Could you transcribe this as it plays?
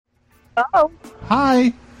Oh.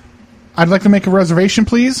 Hi. I'd like to make a reservation,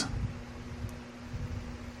 please.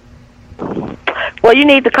 Well, you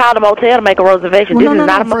need to call the motel to make a reservation. Well, This is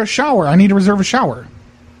not for a shower. I need to reserve a shower.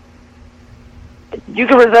 You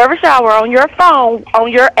can reserve a shower on your phone,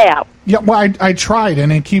 on your app. Yeah, well, I tried,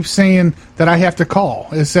 and it keeps saying that I have to call.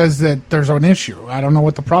 It says that there's an issue. I don't know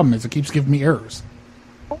what the problem is. It keeps giving me errors.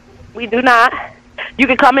 We do not. You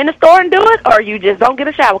can come in the store and do it, or you just don't get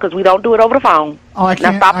a shower because we don't do it over the phone. Oh, I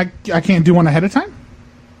can't. I can't do one ahead of time?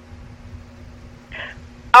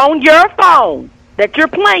 On your phone that you're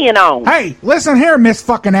playing on. Hey, listen here, Miss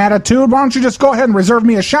Fucking Attitude. Why don't you just go ahead and reserve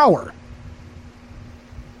me a shower?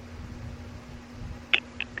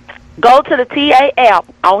 Go to the TA app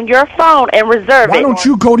on your phone and reserve it. Why don't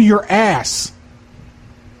you go to your ass?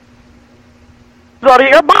 Go to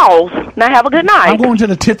your balls. Now have a good night. I'm going to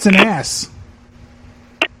the tits and ass.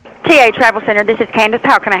 TA Travel Center, this is Candace.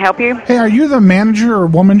 How can I help you? Hey, are you the manager or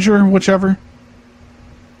womanger, whichever?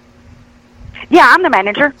 Yeah, I'm the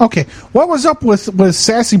manager. Okay. What was up with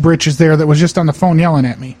Sassy Britches there that was just on the phone yelling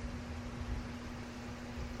at me?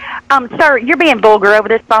 Sir, you're being vulgar over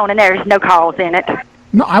this phone and there's no calls in it.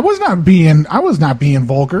 No, I was not being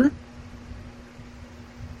vulgar.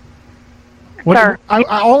 Sir.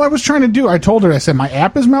 All I was trying to do, I told her, I said, my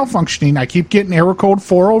app is malfunctioning. I keep getting error code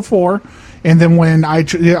 404. And then when I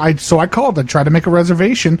called to try to make a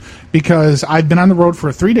reservation because I've been on the road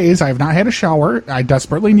for 3 days. I have not had a shower. I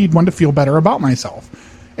desperately need one to feel better about myself.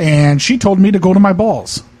 And she told me to go to my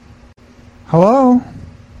balls. Hello?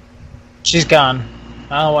 She's gone.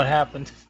 I don't know what happened.